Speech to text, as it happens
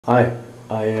Hi,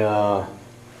 I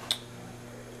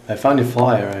found your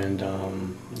flyer and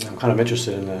I'm kind of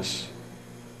interested in this.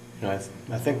 I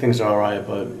think things are all right,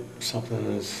 but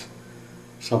something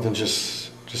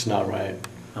just not right.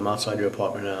 I'm outside your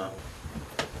apartment now.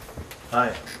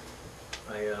 Hi,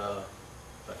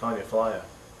 I found your flyer.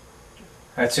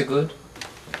 That's a good.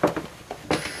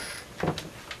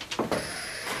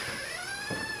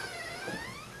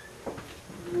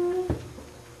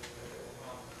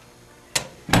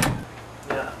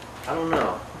 Yeah, I don't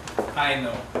know. I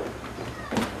know.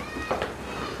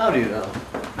 How do you know?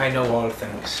 I know all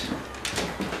things.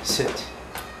 Sit.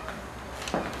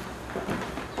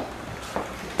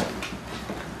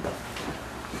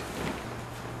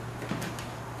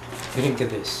 Drink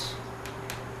this.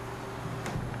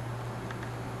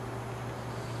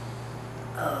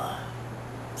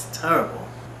 It's terrible.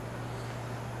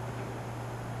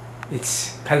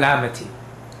 It's Calamity.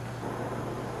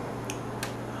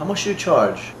 How much do you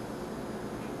charge?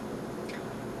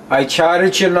 I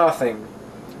charge you nothing.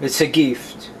 It's a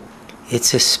gift.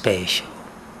 It's a special.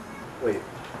 Wait,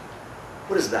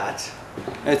 what is that?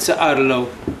 It's Arlo.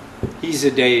 He's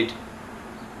a dead.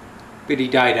 But he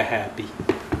died a happy.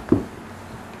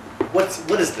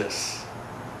 What is this?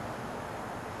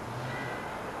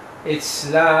 It's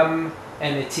lamb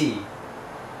and a tea.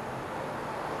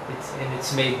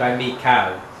 It's made by me,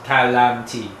 Cal lamb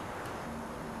tea.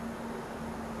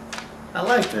 I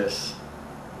like this.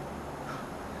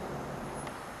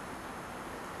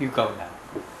 You go now.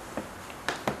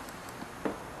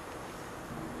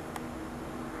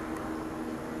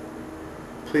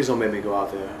 Please don't make me go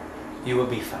out there. You will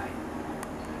be fine.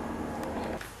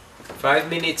 5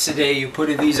 minutes a day, you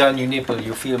put these on your nipple,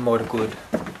 you feel more good.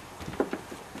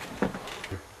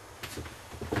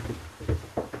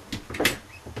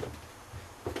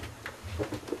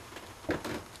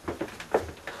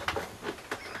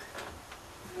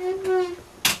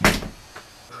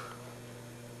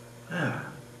 Yeah,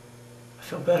 I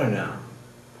feel better now.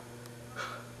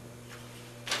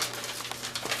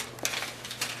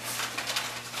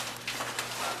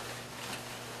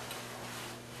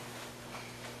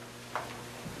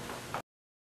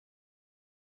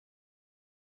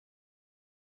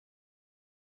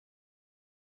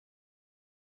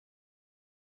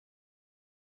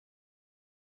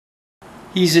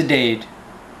 He's a dead.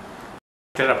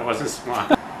 That wasn't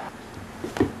smart.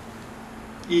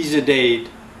 He's a dead.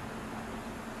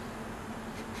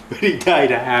 But he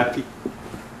died a happy.